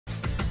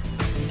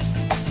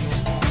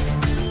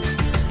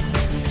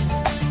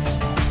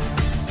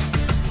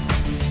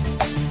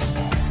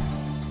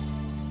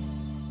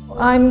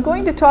I'm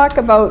going to talk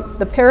about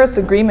the Paris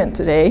Agreement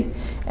today,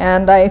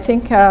 and I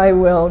think I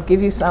will give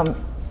you some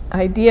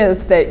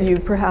ideas that you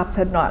perhaps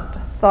had not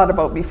thought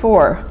about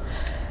before.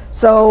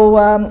 So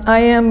I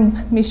am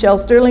Michelle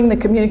Stirling, the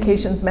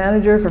Communications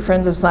Manager for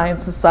Friends of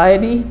Science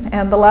Society,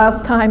 and the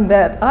last time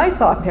that I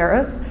saw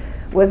Paris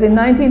was in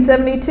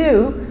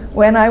 1972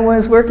 when I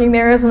was working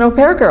there as an au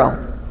pair girl.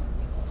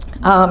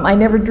 I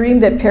never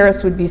dreamed that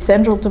Paris would be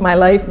central to my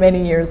life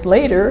many years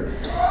later,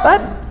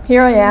 but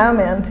here I am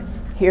and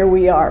here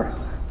we are.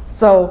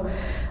 So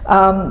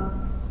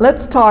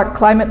let's talk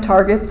climate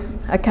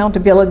targets,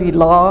 accountability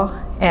law,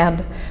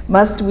 and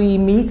must we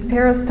meet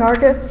Paris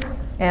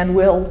targets, and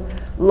will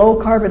low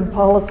carbon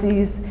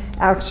policies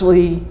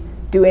actually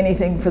do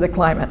anything for the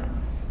climate?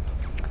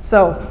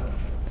 So,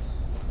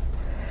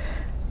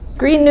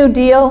 Green New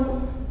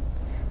Deal,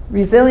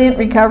 resilient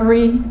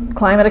recovery,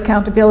 climate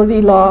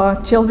accountability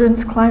law,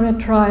 children's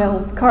climate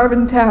trials,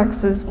 carbon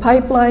taxes,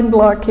 pipeline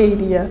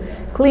blockadia,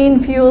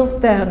 clean fuel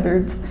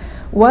standards.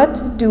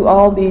 What do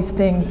all these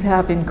things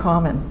have in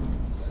common?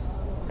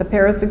 The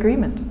Paris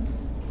Agreement.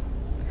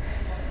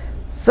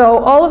 So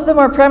all of them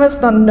are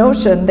premised on the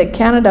notion that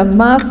Canada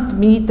must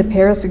meet the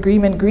Paris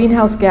Agreement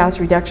greenhouse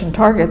gas reduction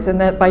targets, and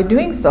that by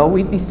doing so,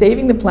 we'd be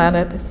saving the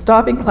planet,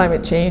 stopping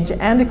climate change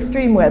and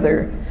extreme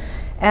weather.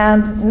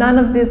 And none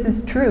of this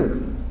is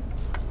true.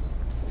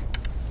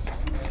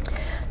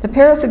 The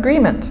Paris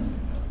Agreement.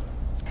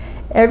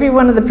 Every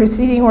one of the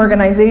preceding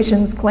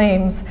organizations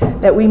claims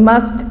that we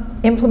must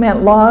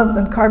implement laws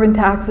and carbon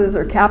taxes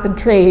or cap and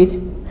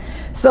trade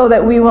so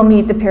that we will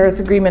meet the Paris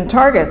Agreement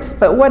targets.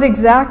 But what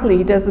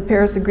exactly does the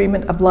Paris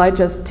Agreement oblige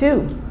us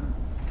to?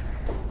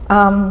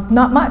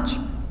 Not much.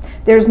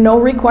 There's no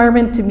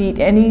requirement to meet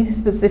any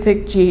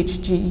specific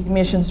GHG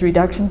emissions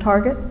reduction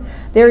target.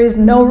 There is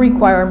no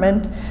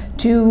requirement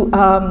to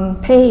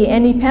pay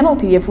any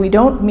penalty if we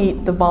don't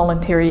meet the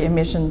voluntary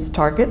emissions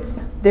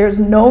targets. There's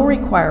no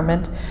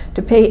requirement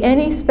to pay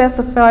any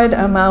specified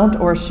amount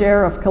or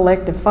share of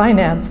collective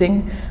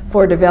financing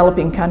for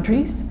developing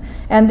countries.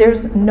 And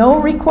there's no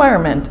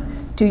requirement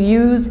to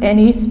use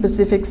any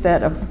specific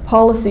set of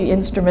policy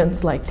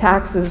instruments like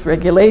taxes,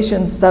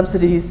 regulations,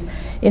 subsidies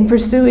in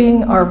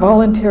pursuing our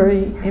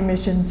voluntary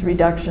emissions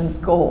reductions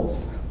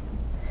goals.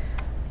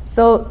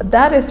 So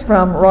that is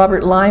from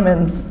Robert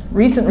Lyman's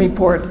recent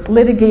report,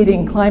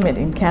 Litigating Climate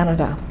in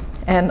Canada.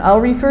 And I'll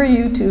refer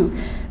you to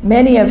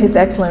many of his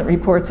excellent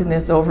reports in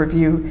this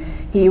overview.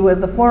 He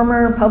was a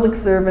former public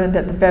servant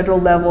at the federal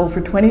level for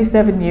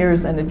 27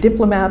 years and a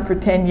diplomat for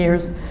 10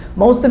 years.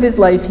 Most of his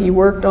life he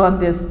worked on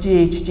this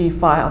GHG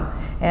file,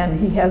 and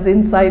he has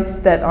insights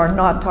that are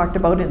not talked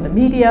about in the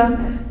media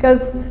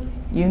because,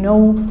 you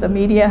know, the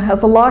media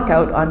has a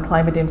lockout on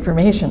climate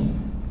information.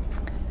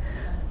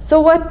 So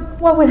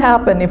what would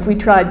happen if we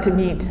tried to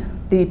meet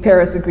the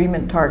Paris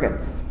Agreement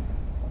targets?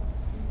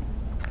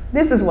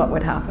 This is what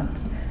would happen.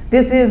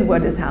 This is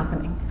what is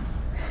happening.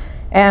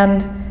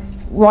 And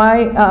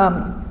why,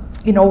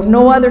 you know,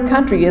 no other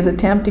country is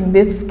attempting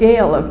this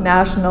scale of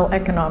national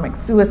economic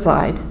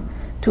suicide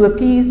to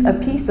appease a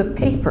piece of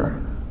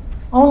paper.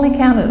 Only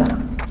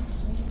Canada.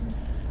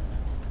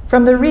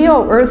 From the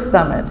Rio Earth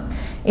Summit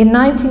in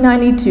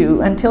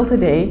 1992 until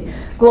today,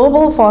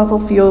 global fossil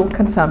fuel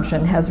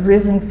consumption has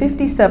risen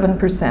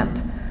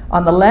 57%.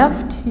 On the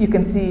left, you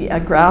can see a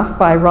graph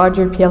by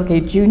Roger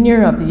Pielke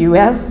Jr. of the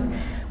US,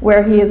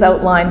 where he has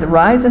outlined the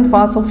rise in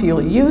fossil fuel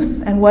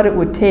use and what it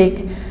would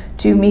take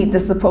to meet the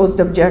supposed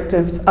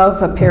objectives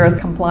of a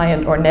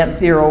Paris-compliant or net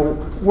zero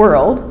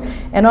world.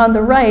 And on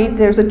the right,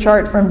 there's a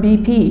chart from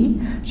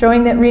BP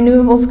showing that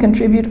renewables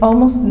contribute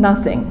almost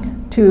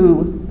nothing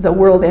to the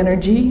world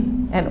energy,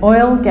 and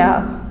oil,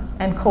 gas,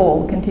 and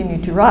coal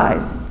continue to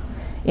rise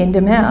in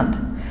demand.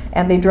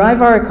 And they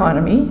drive our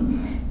economy.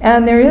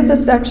 And there is a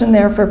section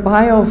there for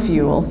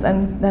biofuels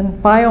and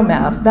then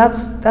biomass.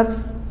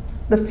 That's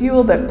the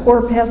fuel that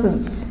poor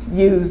peasants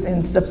use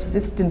in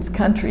subsistence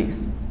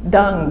countries.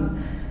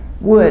 Dung,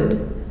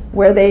 wood,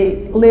 where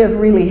they live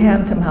really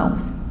hand to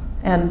mouth.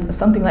 And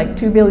something like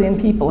 2 billion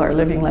people are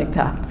living like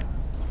that.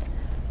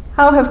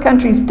 How have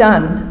countries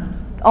done,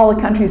 all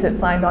the countries that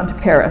signed on to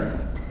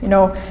Paris? You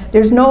know,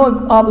 there's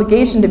no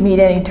obligation to meet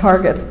any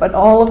targets, but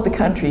all of the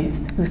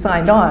countries who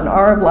signed on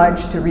are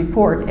obliged to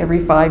report every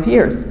 5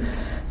 years.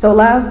 So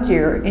last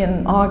year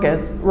in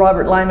August,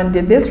 Robert Lyman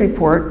did this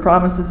report,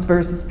 Promises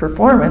versus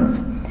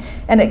Performance,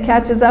 and it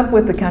catches up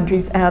with the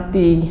countries at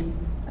the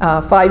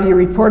 5-year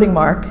reporting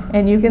mark,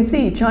 and you can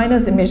see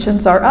China's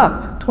emissions are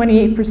up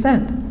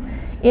 28%,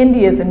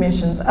 India's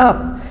emissions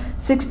up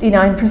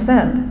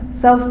 69%,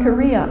 South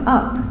Korea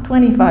up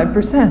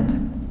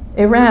 25%,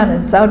 Iran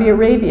and Saudi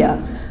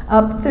Arabia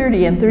up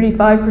 30 and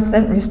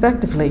 35%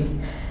 respectively.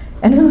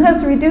 And who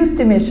has reduced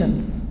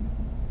emissions?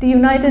 The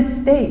United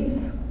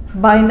States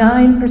by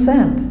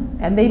 9%,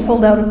 and they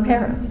pulled out of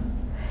Paris.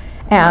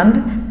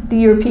 And the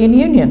European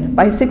Union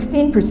by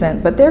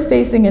 16%, but they're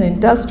facing an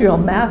industrial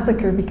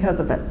massacre because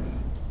of it.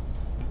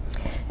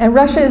 And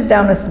Russia is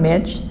down a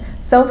smidge,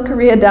 South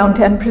Korea down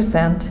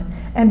 10%,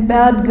 and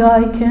bad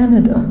guy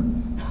Canada.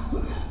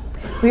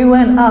 We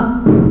went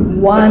up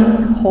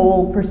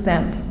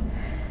 1%.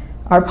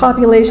 Our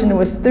population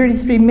was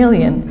 33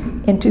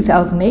 million in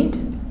 2008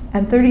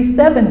 and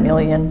 37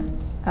 million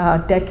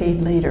a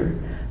decade later.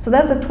 So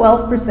that's a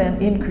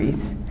 12%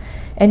 increase.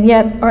 And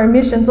yet our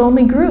emissions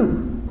only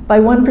grew by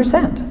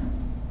 1%.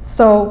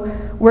 So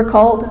we're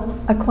called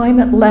a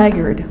climate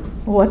laggard.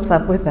 What's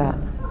up with that?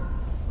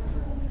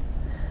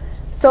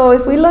 So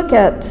if we look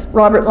at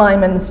Robert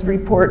Lyman's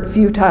report,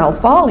 Futile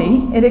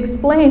Folly, it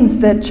explains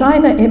that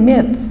China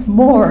emits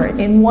more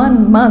in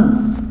 1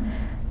 month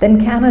than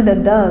Canada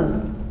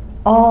does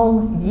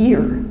all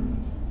year.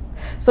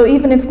 So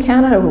even if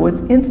Canada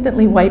was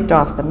instantly wiped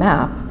off the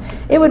map,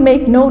 it would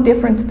make no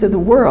difference to the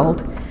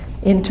world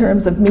in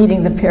terms of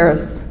meeting the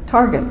Paris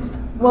targets.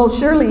 Well,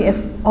 surely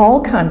if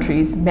all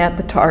countries met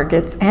the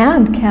targets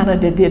and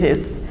Canada did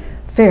its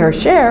fair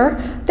share,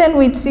 then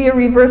we'd see a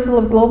reversal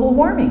of global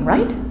warming,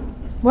 right?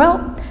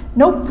 Well,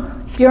 nope.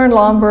 Bjorn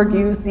Lomborg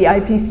used the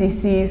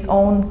IPCC's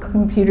own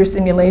computer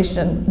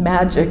simulation,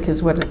 MAGIC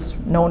is what it's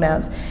known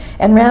as,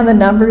 and ran the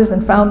numbers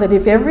and found that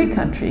if every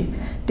country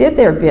did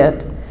their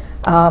bit,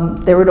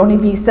 there would only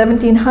be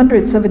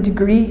 0.17 of a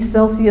degree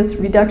Celsius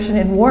reduction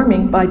in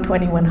warming by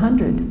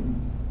 2100.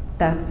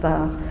 That's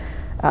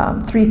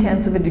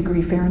 0.3 of a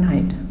degree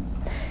Fahrenheit.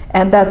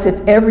 And that's if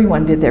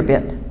everyone did their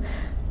bit.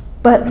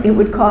 But it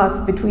would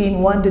cost between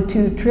 $1 to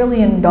 $2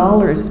 trillion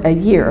a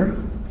year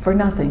for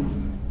nothing.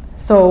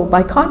 So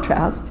by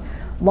contrast,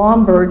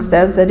 Lomborg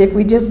says that if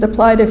we just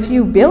applied a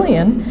few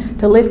billion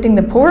to lifting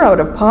the poor out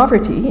of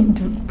poverty and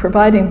to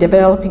providing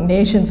developing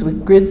nations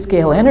with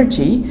grid-scale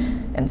energy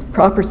and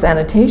proper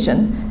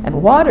sanitation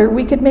and water,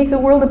 we could make the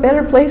world a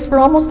better place for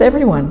almost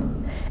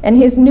everyone. And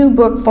his new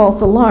book,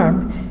 False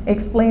Alarm,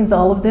 explains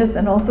all of this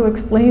and also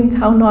explains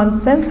how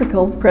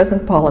nonsensical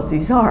present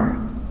policies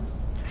are.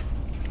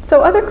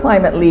 So other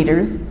climate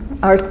leaders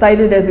are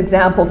cited as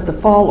examples to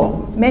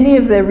follow. Many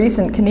of the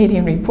recent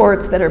Canadian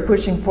reports that are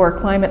pushing for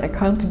climate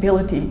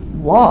accountability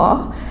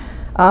law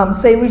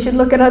say we should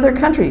look at other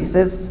countries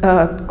as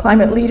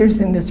climate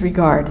leaders in this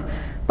regard.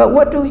 But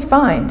what do we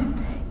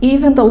find?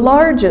 Even the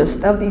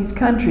largest of these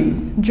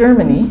countries,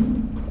 Germany,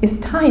 is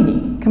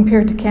tiny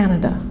compared to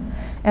Canada.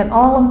 And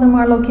all of them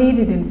are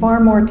located in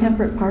far more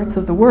temperate parts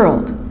of the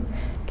world.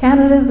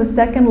 Canada is the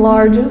second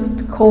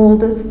largest,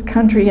 coldest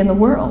country in the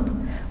world.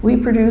 We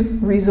produce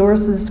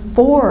resources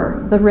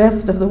for the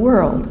rest of the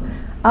world.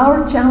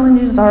 Our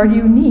challenges are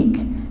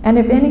unique, and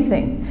if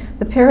anything,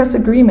 the Paris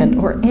Agreement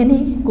or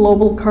any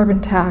global carbon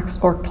tax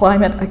or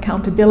climate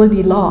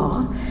accountability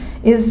law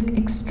is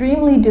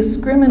extremely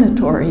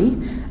discriminatory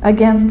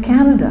against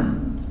Canada,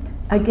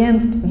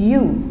 against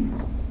you.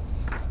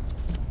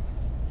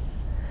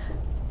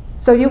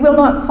 So you will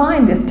not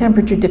find this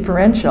temperature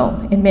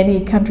differential in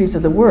many countries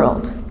of the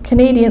world.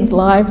 Canadians'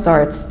 lives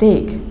are at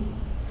stake.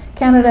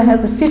 Canada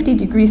has a 50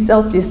 degrees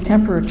Celsius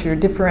temperature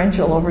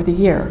differential over the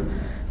year.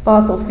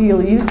 Fossil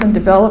fuel use and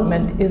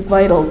development is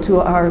vital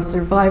to our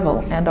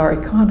survival and our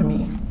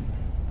economy.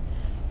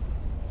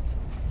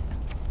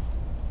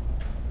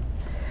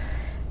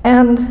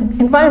 And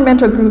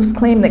environmental groups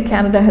claim that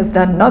Canada has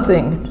done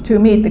nothing to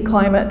meet the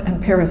climate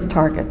and Paris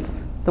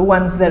targets, the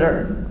ones that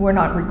we're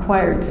not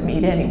required to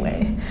meet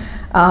anyway.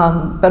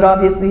 But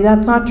obviously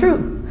that's not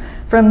true.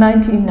 From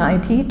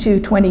 1990 to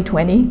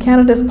 2020,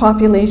 Canada's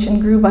population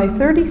grew by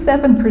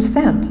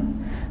 37%.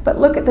 But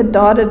look at the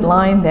dotted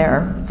line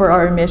there for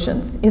our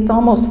emissions. It's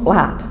almost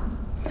flat.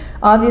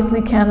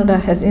 Obviously, Canada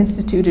has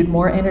instituted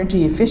more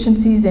energy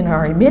efficiencies in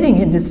our emitting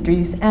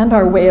industries and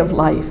our way of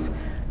life.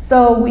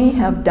 So we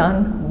have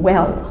done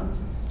well.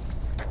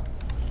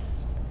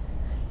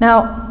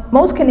 Now,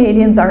 most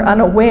Canadians are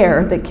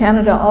unaware that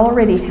Canada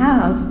already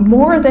has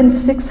more than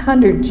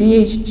 600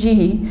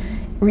 GHG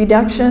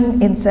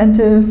reduction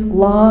incentive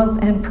laws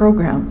and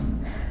programs.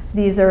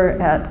 These are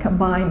at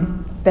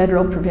combined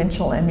federal,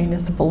 provincial, and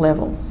municipal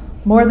levels.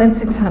 More than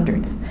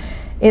 600.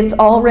 It's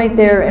all right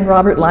there in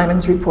Robert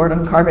Lyman's report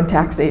on carbon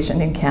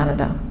taxation in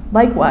Canada.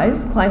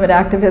 Likewise, climate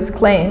activists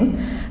claim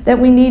that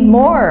we need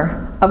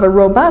more of a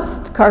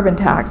robust carbon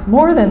tax,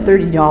 more than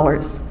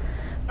 $30.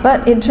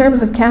 But in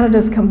terms of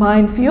Canada's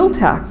combined fuel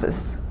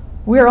taxes,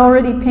 we're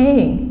already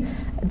paying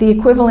the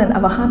equivalent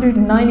of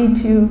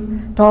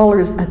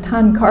 $192 a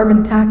ton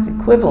carbon tax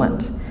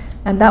equivalent,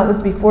 and that was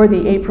before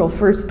the April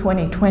 1st,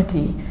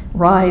 2020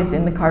 rise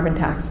in the carbon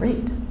tax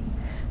rate.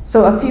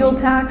 So a fuel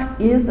tax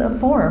is a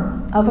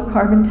form of a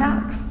carbon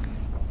tax.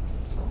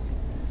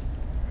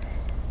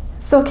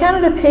 So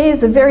Canada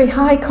pays a very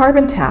high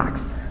carbon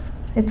tax.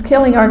 It's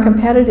killing our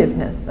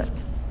competitiveness.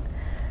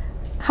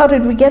 How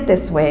did we get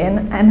this way?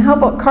 And how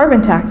about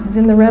carbon taxes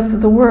in the rest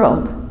of the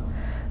world?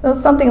 Well,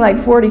 something like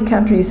 40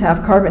 countries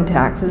have carbon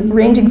taxes,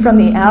 ranging from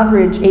the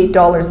average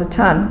 $8 a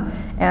ton,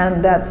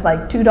 and that's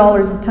like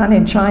 $2 a ton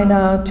in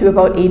China to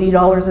about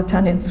 $80 a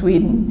ton in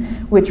Sweden,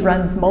 which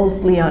runs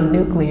mostly on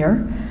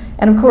nuclear,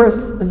 and of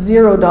course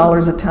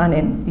 $0 a ton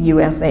in the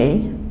USA,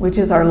 which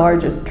is our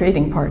largest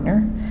trading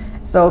partner.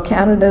 So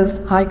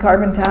Canada's high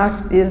carbon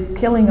tax is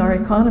killing our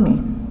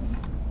economy.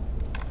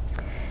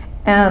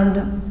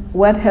 And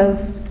what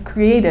has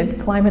created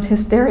climate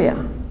hysteria?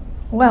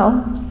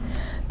 Well,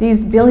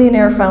 these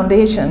billionaire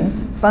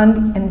foundations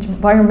fund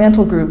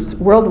environmental groups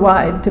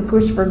worldwide to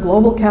push for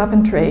global cap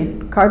and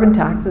trade, carbon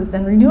taxes,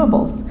 and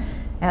renewables.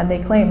 And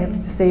they claim it's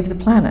to save the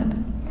planet.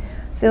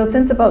 So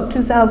since about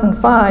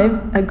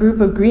 2005, a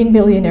group of green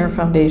billionaire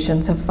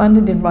foundations have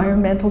funded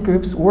environmental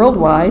groups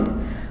worldwide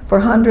for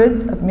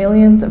hundreds of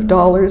millions of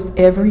dollars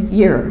every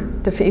year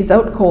to phase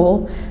out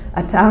coal,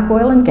 attack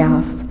oil and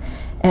gas,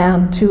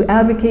 and to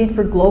advocate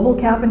for global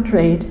cap and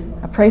trade,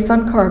 a price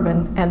on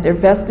carbon, and their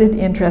vested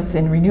interests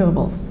in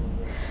renewables.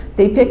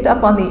 They picked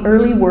up on the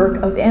early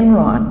work of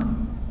Enron,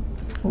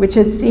 which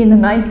had seen the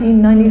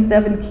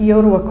 1997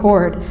 Kyoto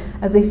Accord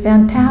as a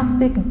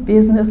fantastic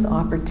business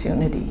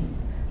opportunity,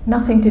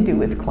 nothing to do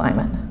with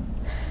climate.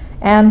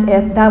 And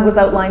that was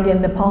outlined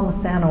in the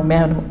Palmisano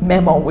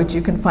memo, which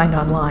you can find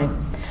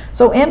online.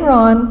 So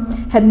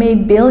Enron had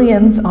made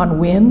billions on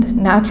wind,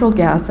 natural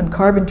gas, and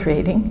carbon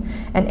trading,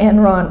 and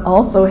Enron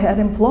also had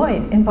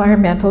employed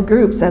environmental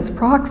groups as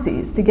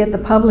proxies to get the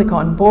public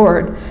on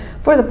board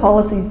for the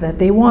policies that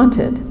they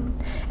wanted.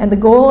 And the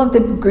goal of the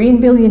green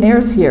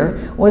billionaires here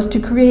was to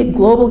create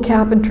global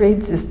cap and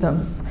trade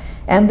systems,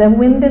 and the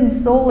wind and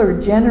solar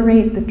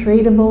generate the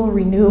tradable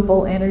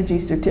renewable energy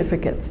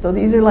certificates. So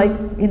these are like,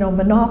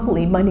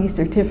 monopoly money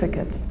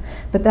certificates,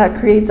 but that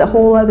creates a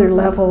whole other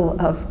level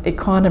of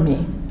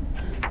economy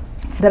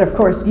that, of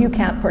course, you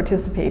can't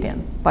participate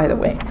in, by the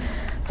way.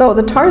 So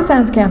the tar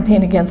sands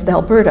campaign against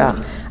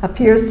Alberta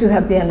appears to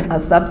have been a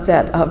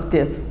subset of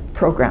this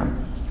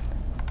program.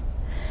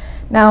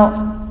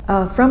 Now,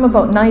 from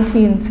about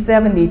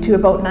 1970 to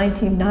about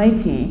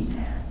 1990,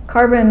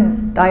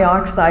 carbon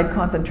dioxide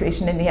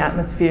concentration in the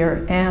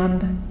atmosphere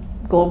and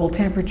global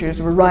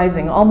temperatures were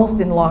rising almost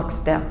in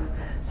lockstep.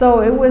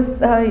 So it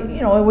was,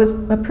 it was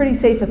a pretty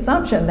safe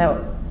assumption that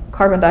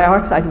carbon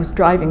dioxide was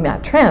driving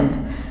that trend.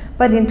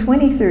 But in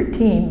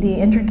 2013, the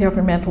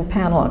Intergovernmental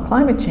Panel on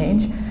Climate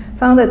Change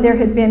found that there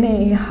had been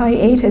a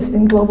hiatus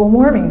in global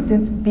warming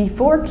since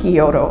before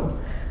Kyoto,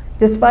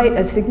 despite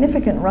a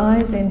significant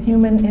rise in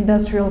human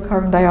industrial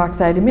carbon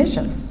dioxide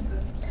emissions.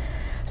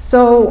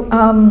 So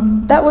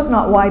that was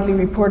not widely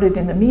reported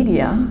in the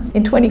media.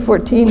 In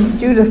 2014,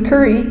 Judith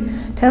Curry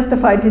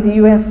testified to the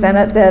US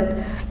Senate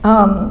that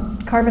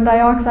carbon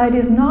dioxide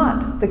is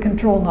not the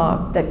control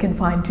knob that can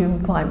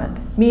fine-tune climate,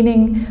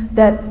 meaning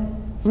that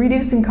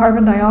reducing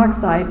carbon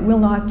dioxide will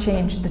not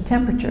change the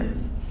temperature.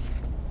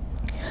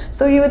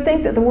 So you would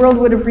think that the world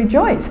would have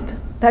rejoiced.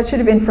 That should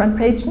have been front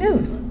page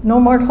news. No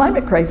more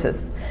climate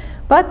crisis.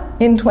 But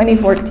in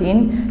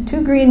 2014,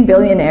 two green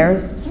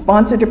billionaires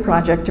sponsored a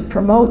project to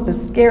promote the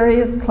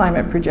scariest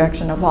climate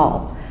projection of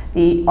all,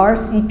 the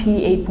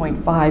RCP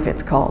 8.5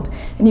 it's called.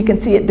 And you can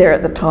see it there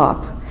at the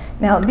top.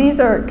 Now, these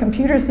are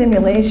computer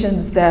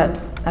simulations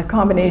that a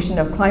combination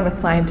of climate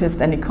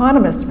scientists and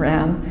economists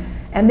ran,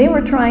 and they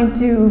were trying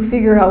to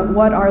figure out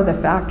what are the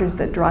factors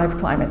that drive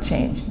climate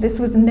change. This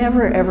was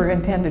never ever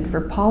intended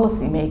for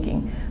policy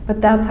making, but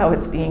that's how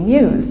it's being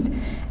used.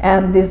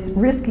 And this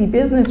risky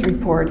business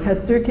report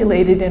has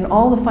circulated in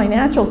all the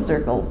financial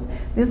circles.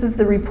 This is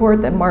the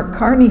report that Mark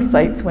Carney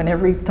cites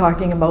whenever he's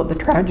talking about the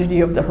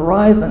tragedy of the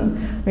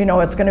horizon.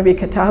 It's going to be a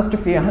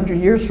catastrophe 100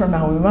 years from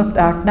now, we must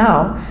act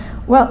now.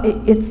 Well,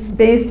 it's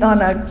based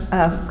on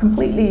a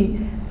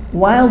completely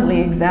wildly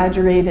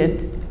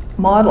exaggerated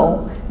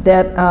model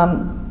that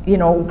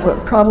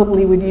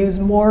probably would use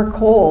more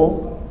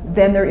coal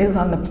than there is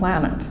on the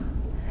planet.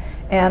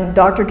 And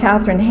Dr.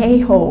 Catherine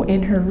Hayhoe,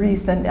 in her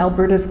recent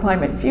Alberta's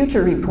Climate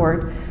Future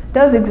report,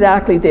 does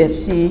exactly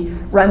this. She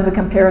runs a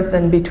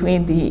comparison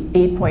between the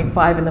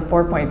 8.5 and the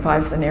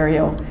 4.5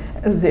 scenario,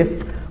 as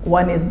if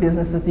one is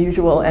business as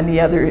usual and the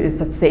other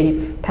is a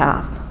safe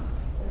path.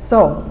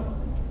 So,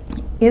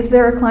 is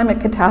there a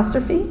climate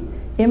catastrophe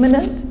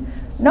imminent?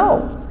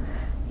 No.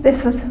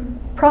 This is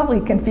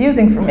probably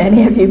confusing for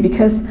many of you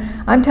because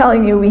I'm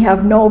telling you we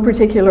have no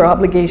particular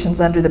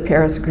obligations under the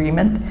Paris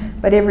Agreement,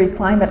 but every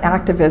climate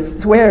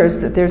activist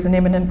swears that there's an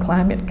imminent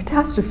climate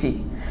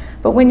catastrophe.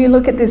 But when you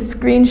look at this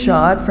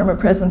screenshot from a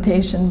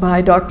presentation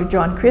by Dr.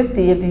 John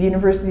Christie of the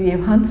University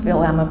of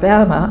Huntsville,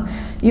 Alabama,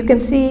 you can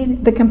see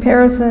the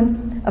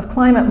comparison of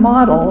climate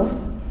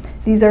models,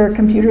 these are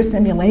computer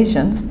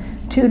simulations,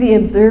 to the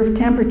observed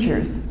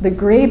temperatures. The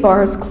gray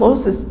bars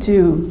closest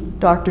to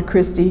Dr.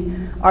 Christie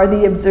are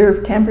the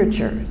observed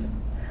temperatures.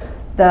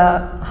 The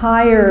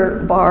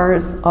higher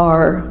bars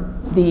are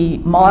the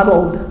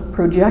modeled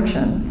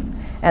projections,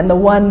 and the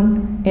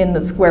one in the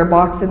square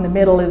box in the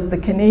middle is the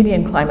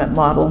Canadian climate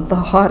model, the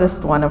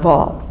hottest one of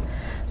all.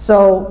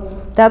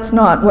 So that's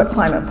not what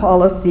climate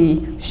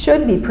policy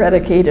should be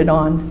predicated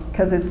on,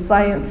 because it's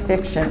science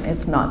fiction,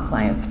 it's not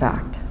science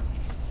fact.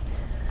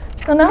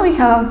 So now we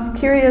have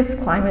curious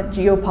climate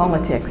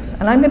geopolitics,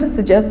 and I'm going to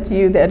suggest to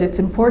you that it's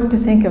important to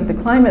think of the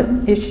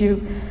climate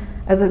issue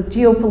as a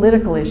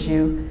geopolitical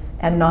issue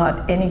and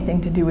not anything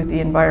to do with the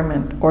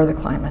environment or the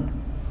climate.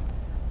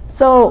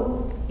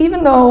 So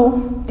even though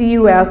the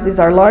US is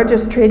our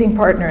largest trading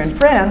partner and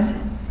friend,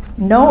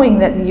 knowing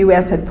that the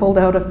US had pulled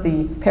out of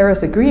the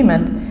Paris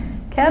Agreement,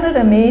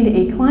 Canada made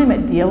a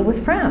climate deal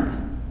with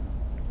France.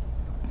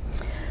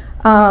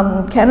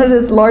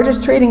 Canada's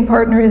largest trading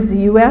partner is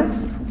the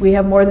US. We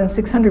have more than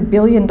 $600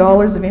 billion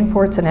of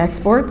imports and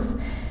exports.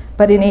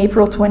 But in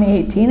April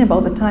 2018,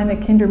 about the time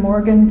that Kinder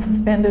Morgan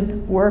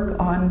suspended work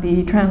on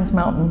the Trans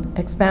Mountain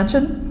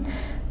expansion,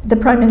 the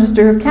Prime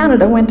Minister of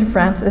Canada went to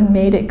France and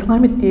made a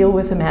climate deal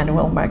with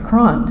Emmanuel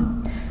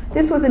Macron.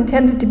 This was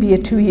intended to be a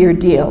 2-year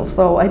deal,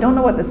 so I don't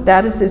know what the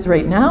status is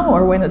right now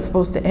or when it's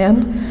supposed to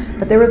end,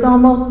 but there was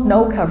almost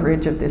no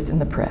coverage of this in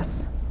the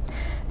press.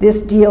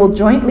 This deal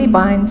jointly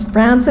binds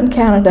France and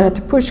Canada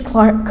to push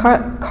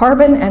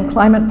carbon and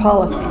climate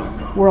policies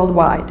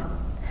worldwide.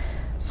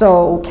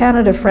 So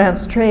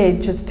Canada-France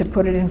trade, just to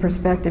put it in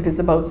perspective, is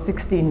about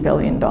 $16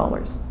 billion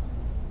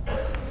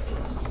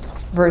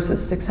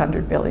versus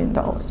 $600 billion.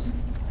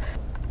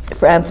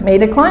 France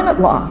made a climate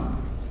law.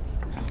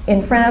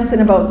 In France,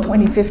 in about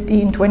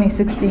 2015,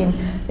 2016,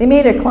 they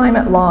made a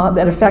climate law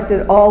that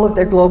affected all of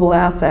their global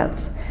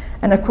assets.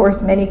 And of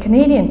course, many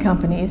Canadian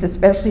companies,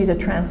 especially the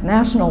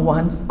transnational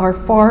ones, are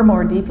far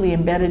more deeply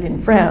embedded in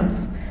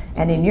France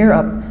and in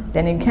Europe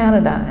than in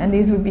Canada. And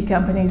these would be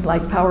companies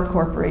like Power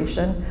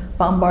Corporation,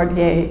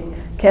 Bombardier,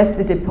 Caisse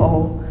de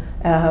Dépôt,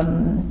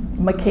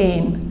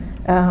 McCain.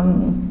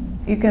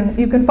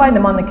 You can find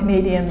them on the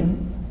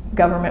Canadian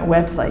government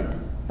website.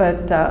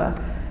 But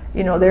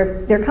you know,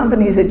 they're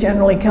companies that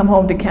generally come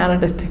home to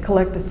Canada to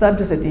collect a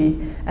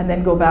subsidy and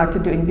then go back to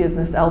doing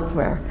business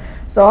elsewhere.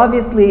 So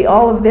obviously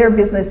all of their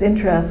business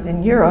interests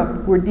in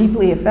Europe were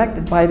deeply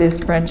affected by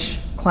this French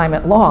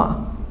climate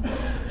law.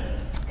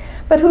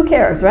 But who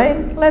cares,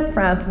 right? Let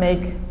France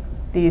make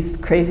these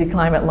crazy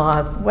climate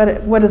laws.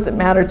 What does it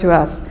matter to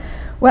us?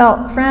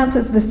 Well, France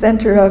is the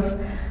center of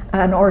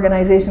an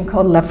organization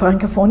called La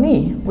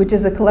Francophonie, which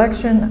is a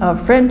collection of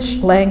French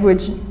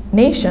language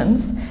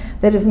nations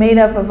that is made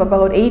up of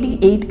about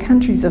 88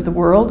 countries of the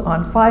world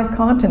on 5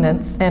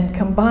 continents, and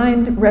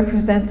combined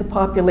represents a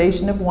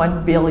population of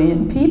 1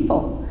 billion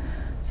people.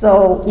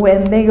 So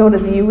when they go to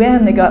the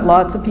UN, they got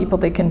lots of people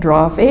they can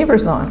draw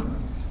favors on.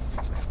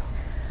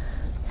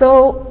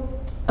 So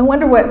I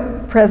wonder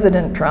what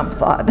President Trump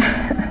thought.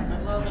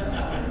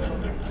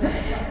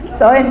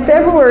 So in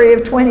February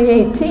of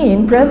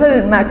 2018,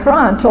 President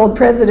Macron told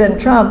President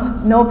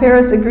Trump, no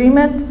Paris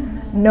Agreement,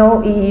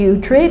 no EU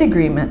trade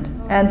agreement.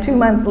 And 2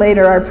 months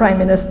later, our Prime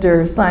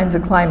Minister signs a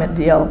climate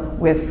deal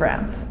with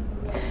France.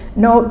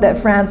 Note that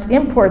France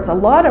imports a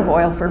lot of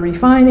oil for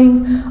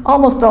refining,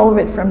 almost all of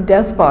it from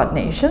despot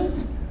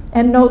nations.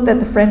 And note that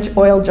the French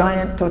oil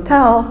giant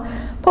Total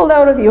pulled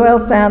out of the oil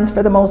sands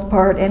for the most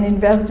part and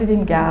invested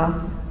in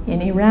gas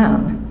in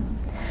Iran.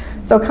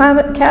 So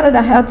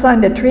Canada had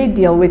signed a trade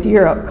deal with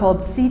Europe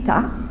called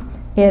CETA.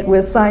 It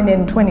was signed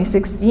in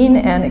 2016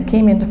 and it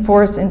came into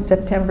force in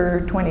September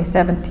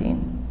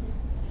 2017.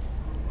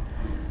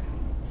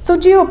 So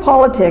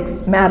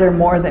geopolitics matter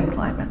more than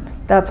climate.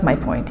 That's my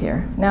point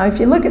here. Now, if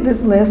you look at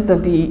this list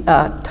of the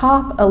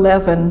top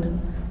 11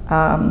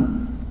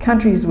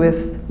 countries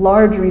with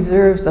large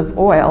reserves of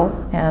oil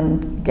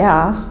and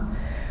gas,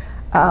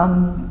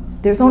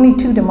 there's only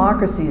 2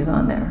 democracies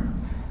on there,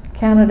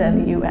 Canada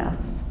and the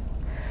US.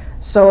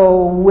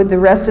 So would the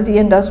rest of the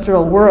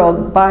industrial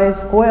world buy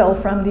oil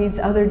from these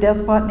other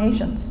despot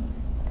nations?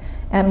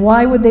 And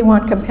why would they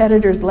want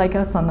competitors like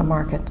us on the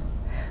market?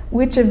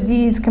 Which of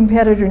these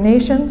competitor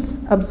nations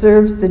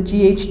observes the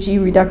GHG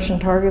reduction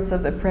targets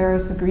of the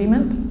Paris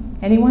Agreement?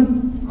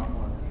 Anyone? Not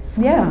one.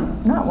 Yeah,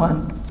 not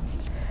one.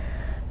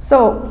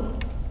 So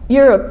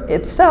Europe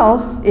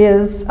itself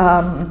is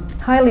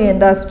highly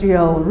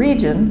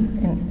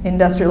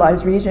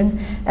industrialized region,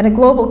 and a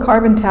global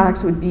carbon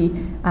tax would be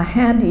a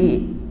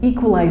handy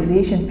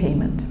equalization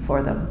payment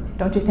for them,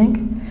 don't you think?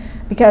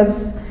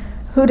 Because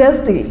who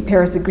does the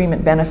Paris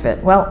Agreement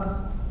benefit? Well,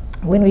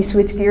 when we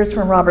switch gears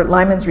from Robert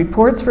Lyman's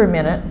reports for a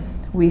minute,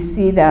 we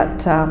see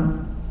that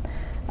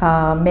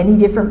many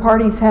different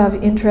parties have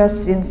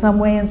interests in some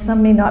way and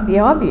some may not be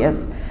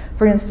obvious.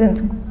 For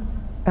instance,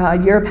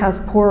 Europe has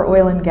poor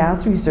oil and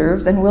gas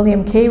reserves, and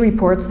William Kay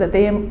reports that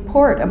they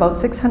import about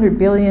 600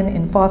 billion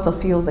in fossil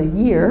fuels a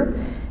year,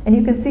 and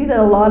you can see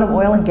that a lot of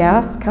oil and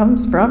gas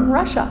comes from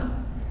Russia,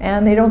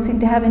 and they don't seem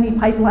to have any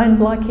pipeline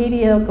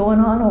blockadia going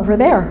on over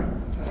there.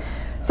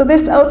 So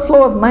this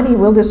outflow of money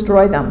will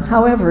destroy them.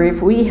 However,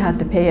 if we had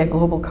to pay a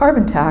global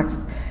carbon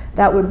tax,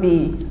 that would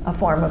be a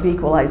form of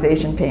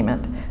equalization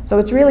payment. So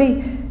it's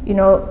really, you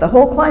know, the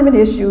whole climate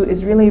issue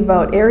is really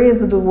about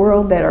areas of the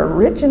world that are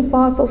rich in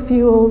fossil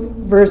fuels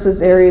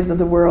versus areas of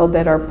the world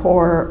that are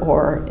poor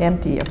or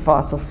empty of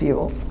fossil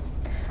fuels.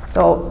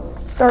 So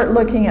start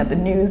looking at the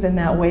news in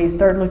that way,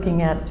 start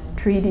looking at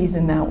treaties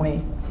in that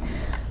way.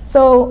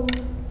 So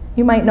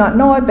you might not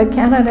know it, but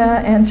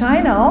Canada and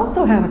China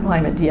also have a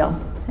climate deal.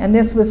 And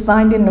this was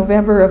signed in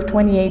November of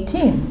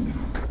 2018.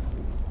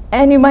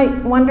 And you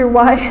might wonder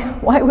why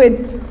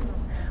would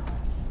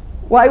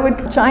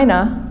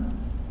China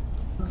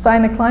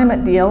sign a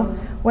climate deal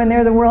when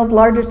they're the world's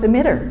largest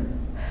emitter?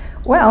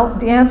 Well,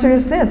 the answer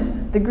is this.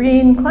 The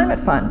Green Climate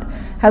Fund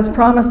has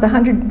promised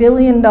 $100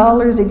 billion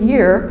a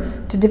year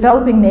to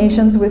developing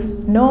nations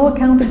with no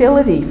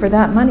accountability for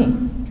that money.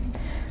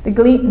 The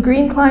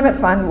Green Climate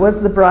Fund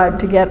was the bribe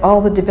to get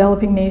all the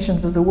developing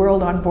nations of the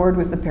world on board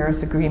with the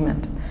Paris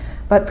Agreement.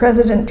 But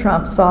President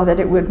Trump saw that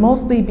it would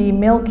mostly be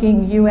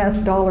milking US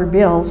dollar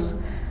bills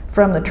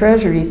from the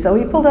Treasury, so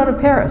he pulled out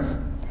of Paris.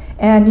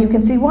 And you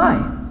can see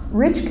why.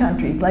 Rich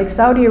countries like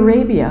Saudi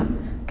Arabia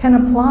can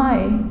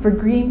apply for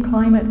green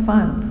climate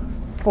funds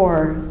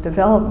for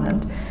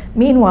development.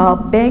 Meanwhile,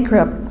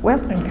 bankrupt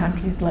Western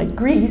countries like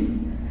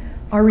Greece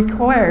are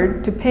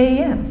required to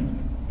pay in.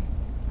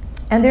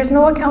 And there's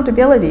no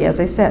accountability, as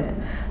I said.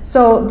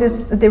 So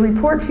the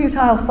report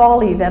Futile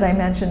Folly that I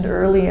mentioned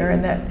earlier,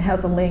 and that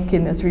has a link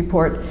in this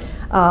report,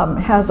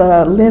 has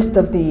a list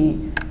of the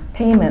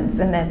payments,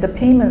 and that the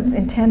payments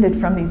intended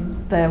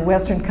from the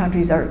Western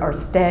countries are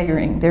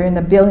staggering. They're in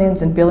the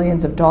billions and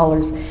billions of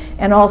dollars.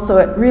 And also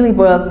it really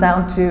boils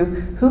down to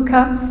who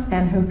cuts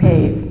and who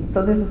pays.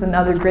 So this is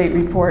another great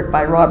report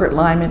by Robert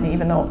Lyman,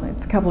 even though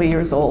it's a couple of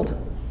years old.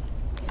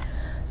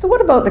 So what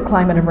about the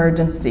climate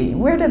emergency?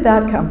 Where did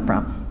that come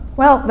from?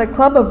 Well, the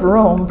Club of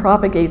Rome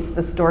propagates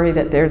the story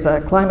that there's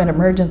a climate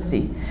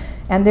emergency,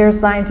 and their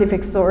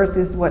scientific source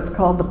is what's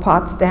called the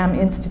Potsdam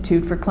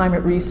Institute for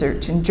Climate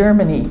Research in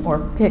Germany, or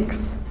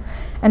PICS.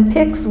 And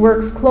PICS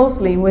works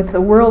closely with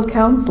the World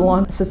Council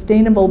on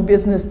Sustainable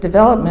Business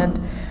Development,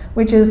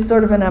 which is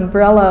sort of an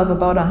umbrella of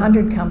about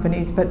 100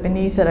 companies, but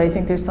beneath it I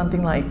think there's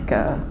something like,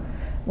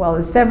 well,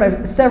 there's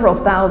several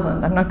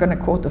thousand. I'm not going to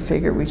quote the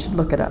figure, we should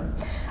look it up.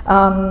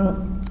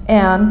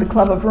 And the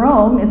Club of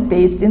Rome is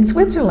based in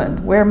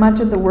Switzerland, where much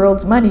of the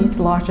world's money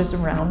sloshes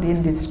around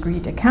in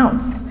discrete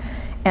accounts.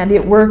 And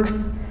it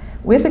works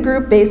with a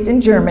group based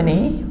in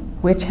Germany,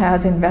 which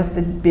has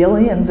invested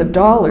billions of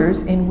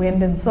dollars in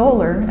wind and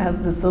solar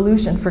as the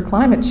solution for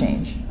climate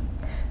change.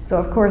 So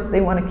of course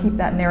they want to keep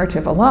that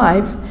narrative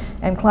alive,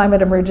 and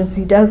climate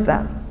emergency does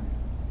that.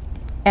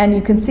 And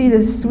you can see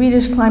this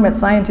Swedish climate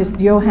scientist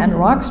Johan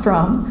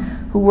Rockström,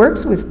 who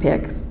works with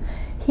PICS.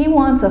 He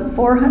wants a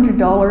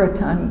 $400 a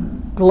ton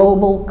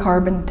global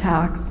carbon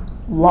tax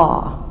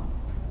law.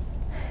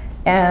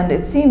 And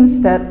it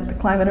seems that the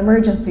climate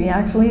emergency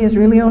actually is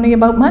really only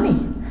about money.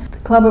 The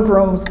Club of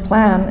Rome's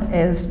plan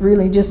is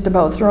really just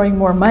about throwing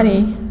more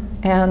money.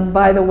 And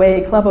by the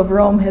way, Club of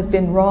Rome has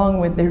been wrong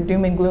with their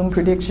doom and gloom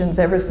predictions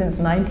ever since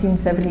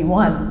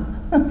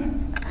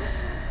 1971.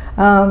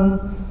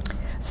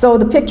 So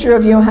the picture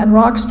of Johan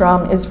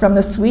Rockström is from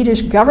the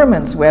Swedish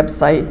government's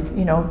website,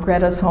 you know,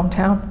 Greta's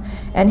hometown,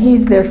 and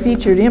he's their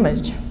featured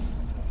image.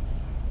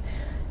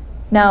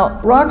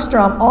 Now,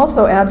 Rockström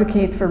also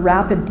advocates for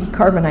rapid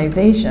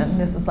decarbonization.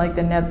 This is like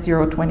the net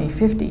zero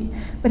 2050,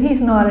 but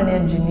he's not an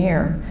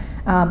engineer.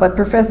 But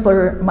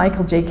Professor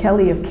Michael J.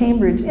 Kelly of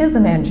Cambridge is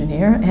an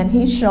engineer, and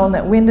he's shown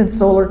that wind and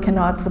solar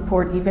cannot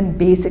support even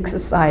basic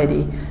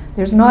society.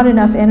 There's not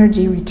enough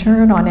energy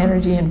return on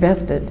energy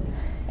invested,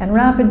 and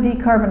rapid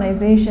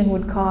decarbonization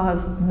would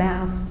cause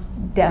mass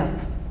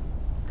deaths.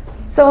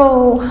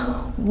 So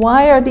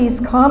why are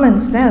these common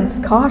sense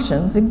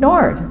cautions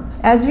ignored?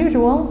 As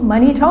usual,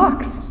 money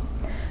talks.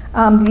 The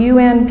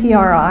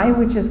UNPRI,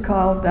 which is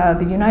called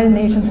the United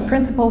Nations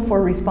Principle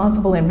for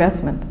Responsible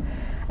Investment,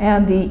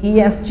 and the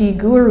ESG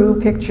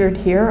guru pictured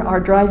here are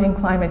driving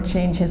climate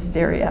change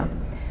hysteria.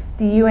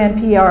 The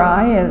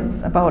UNPRI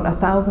is about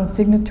 1,000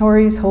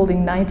 signatories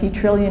holding $90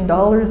 trillion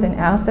in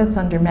assets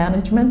under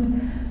management.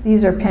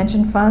 These are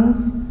pension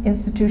funds,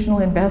 institutional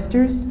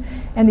investors,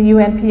 and the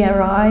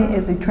UNPRI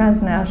is a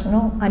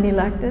transnational,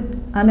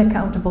 unelected,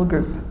 unaccountable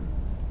group.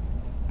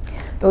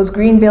 Those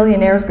green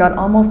billionaires got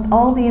almost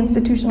all the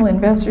institutional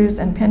investors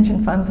and pension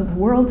funds of the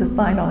world to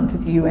sign on to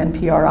the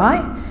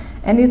UNPRI,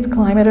 and it's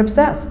climate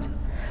obsessed.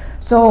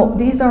 So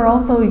these are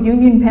also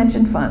union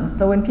pension funds.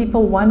 So when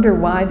people wonder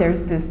why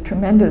there's this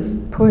tremendous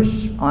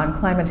push on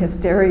climate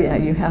hysteria,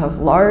 you have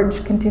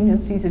large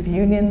contingencies of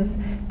unions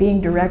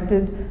being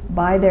directed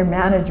by their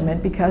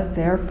management because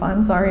their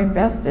funds are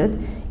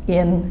invested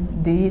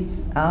in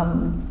these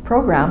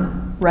programs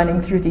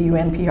running through the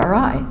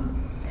UNPRI.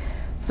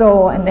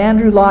 So, and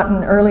Andrew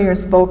Lawton earlier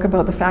spoke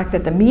about the fact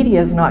that the media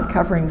is not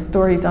covering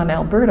stories on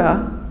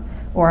Alberta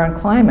or on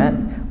climate.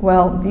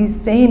 Well, these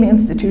same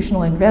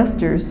institutional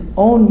investors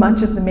own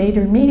much of the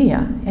major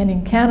media. And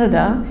in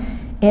Canada,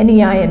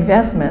 NEI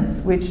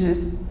Investments, which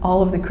is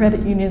all of the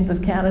credit unions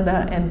of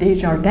Canada and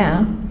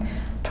Desjardins,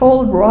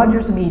 told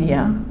Rogers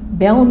Media,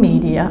 Bell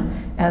Media,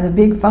 and the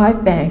big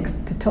 5 banks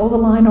to toe the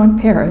line on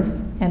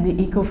Paris and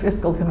the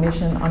Eco-Fiscal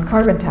Commission on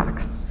carbon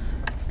tax.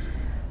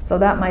 So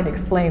that might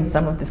explain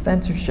some of the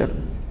censorship.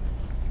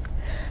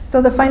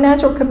 So the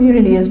financial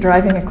community is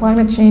driving a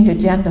climate change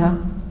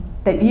agenda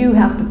that you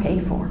have to pay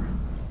for.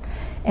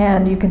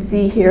 And you can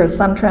see here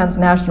some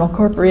transnational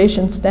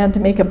corporations stand to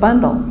make a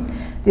bundle.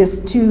 This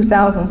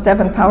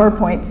 2007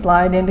 PowerPoint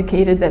slide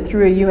indicated that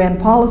through a UN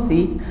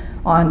policy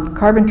on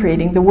carbon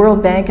trading, the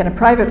World Bank and a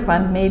private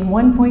fund made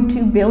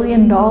 $1.2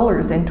 billion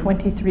in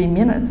 23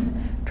 minutes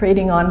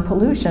trading on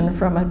pollution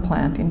from a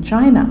plant in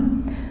China.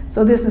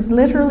 So this is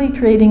literally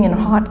trading in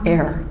hot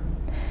air.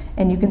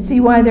 And you can see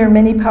why there are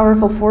many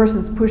powerful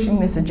forces pushing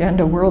this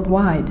agenda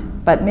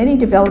worldwide. But many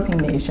developing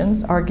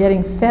nations are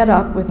getting fed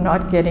up with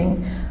not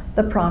getting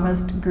the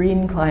promised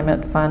Green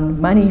Climate Fund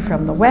money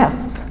from the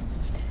West.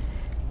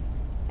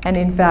 And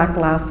in fact,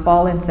 last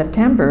fall in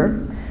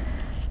September,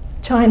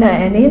 China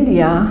and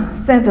India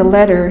sent a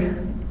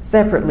letter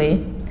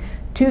separately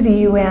to the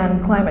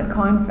UN Climate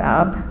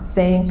Confab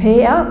saying,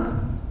 pay up.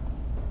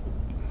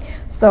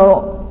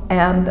 So,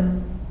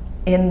 and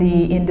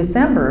in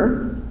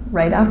December,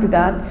 right after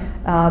that,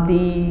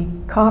 the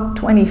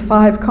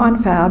COP25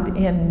 confab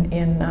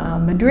in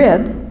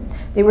Madrid,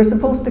 they were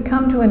supposed to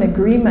come to an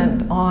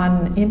agreement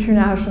on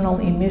international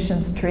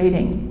emissions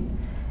trading.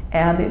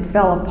 And it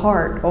fell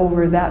apart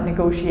over that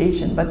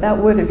negotiation, but that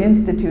would have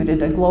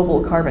instituted a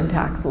global carbon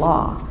tax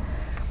law,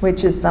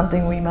 which is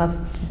something we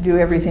must do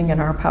everything in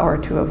our power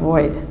to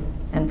avoid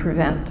and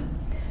prevent.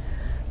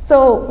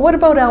 So what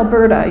about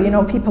Alberta? You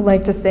know, people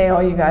like to say,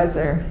 oh, you guys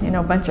are, you know,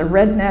 a bunch of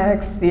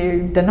rednecks,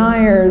 you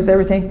deniers,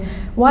 everything.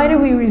 Why do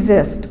we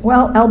resist?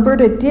 Well,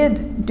 Alberta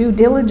did due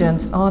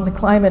diligence on the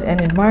climate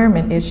and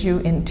environment issue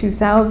in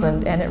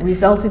 2000, and it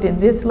resulted in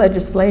this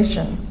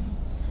legislation.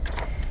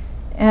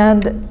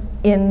 And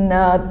in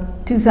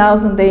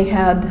 2000, they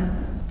had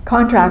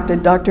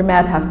contracted Dr.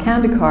 Madhav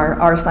Kandekar,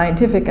 our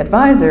scientific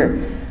advisor,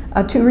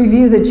 to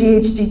review the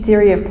GHG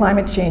theory of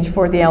climate change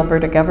for the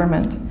Alberta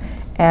government.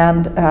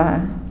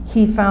 And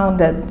he found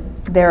that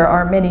there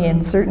are many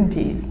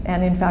uncertainties.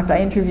 And in fact,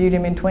 I interviewed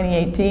him in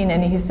 2018,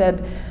 and he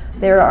said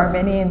there are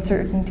many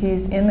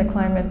uncertainties in the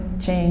climate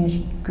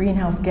change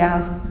greenhouse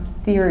gas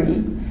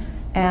theory.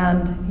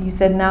 And he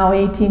said now,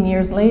 18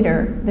 years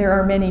later, there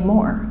are many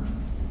more.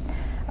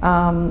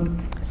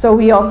 So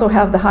we also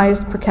have the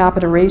highest per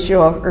capita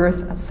ratio of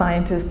earth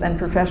scientists and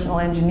professional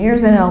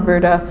engineers in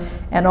Alberta,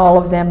 and all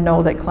of them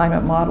know that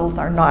climate models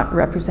are not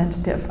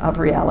representative of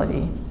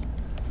reality.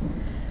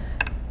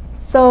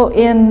 So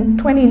in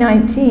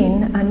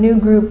 2019, a new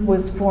group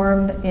was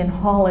formed in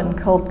Holland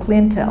called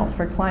Clintel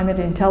for Climate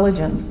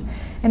Intelligence.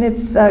 And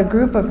it's a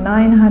group of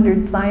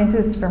 900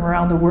 scientists from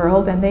around the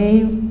world, and they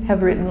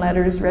have written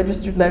letters,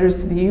 registered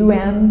letters to the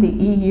UN, the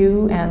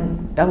EU,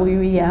 and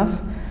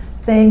WEF,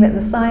 saying that the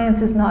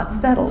science is not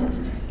settled,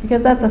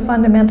 because that's a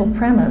fundamental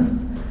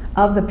premise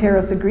of the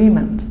Paris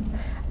Agreement.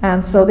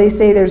 And so they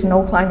say there's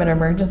no climate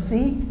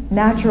emergency.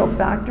 Natural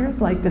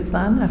factors like the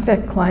sun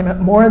affect climate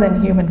more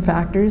than human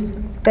factors,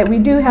 that we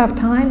do have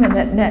time, and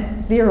that net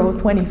zero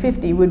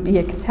 2050 would be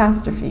a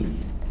catastrophe.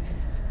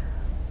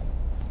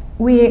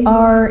 We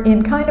are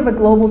in kind of a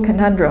global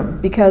conundrum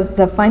because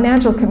the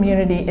financial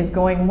community is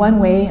going one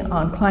way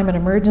on climate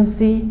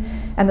emergency,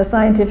 and the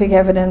scientific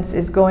evidence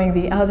is going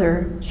the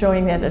other,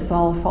 showing that it's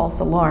all a false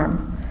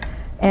alarm.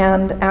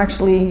 And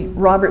actually,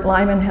 Robert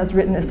Lyman has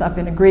written this up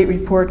in a great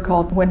report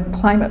called When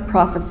Climate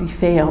Prophecy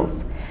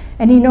Fails.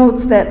 And he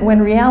notes that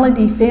when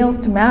reality fails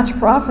to match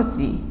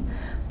prophecy,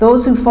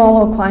 those who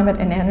follow climate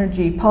and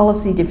energy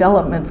policy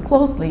developments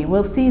closely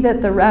will see that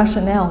the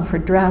rationale for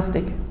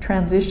drastic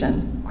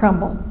transition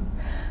crumble.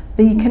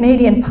 The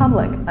Canadian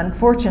public,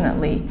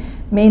 unfortunately,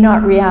 may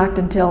not react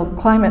until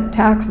climate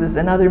taxes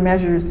and other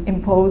measures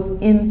impose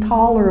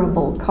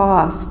intolerable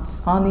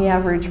costs on the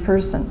average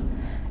person,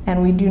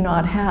 and we do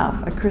not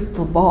have a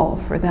crystal ball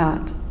for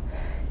that.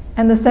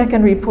 And the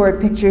second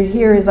report pictured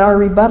here is our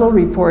rebuttal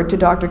report to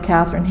Dr.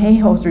 Catherine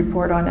Hayhoe's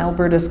report on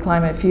Alberta's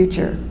climate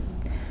future.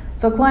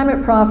 So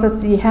climate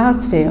prophecy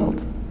has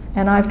failed,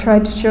 and I've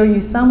tried to show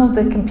you some of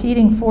the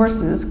competing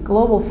forces,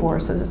 global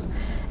forces,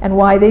 and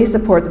why they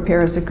support the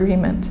Paris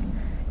Agreement,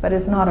 but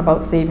it's not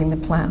about saving the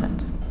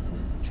planet.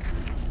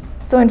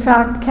 So in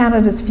fact,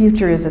 Canada's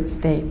future is at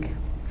stake.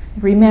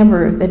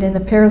 Remember that in the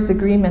Paris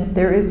Agreement,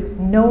 there is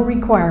no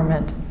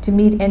requirement to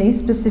meet any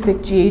specific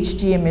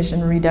GHG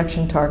emission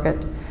reduction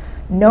target,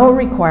 no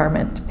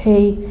requirement to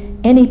pay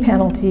any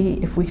penalty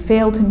if we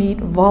fail to meet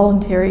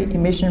voluntary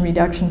emission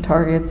reduction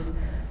targets,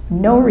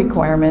 no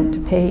requirement to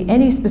pay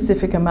any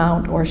specific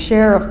amount or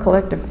share of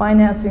collective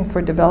financing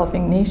for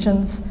developing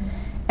nations,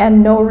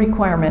 and no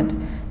requirement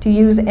to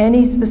use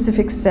any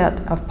specific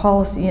set of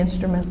policy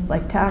instruments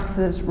like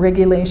taxes,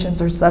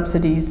 regulations, or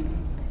subsidies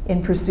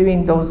in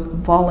pursuing those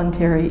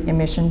voluntary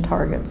emission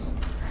targets.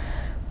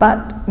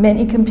 But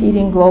many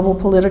competing global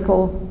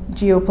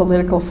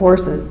geopolitical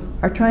forces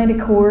are trying to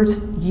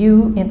coerce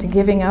you into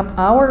giving up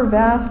our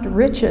vast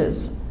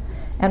riches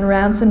and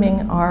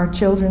ransoming our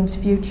children's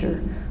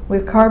future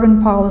with carbon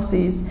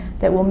policies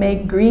that will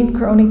make green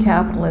crony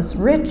capitalists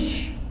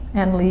rich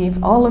and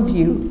leave all of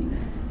you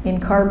in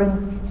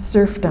carbon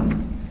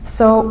serfdom.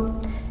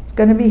 So it's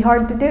going to be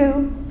hard to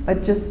do,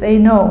 but just say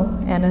no.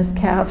 And as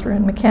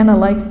Catherine McKenna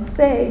likes to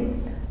say,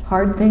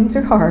 hard things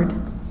are hard.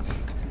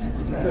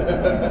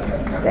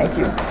 Thank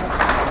you.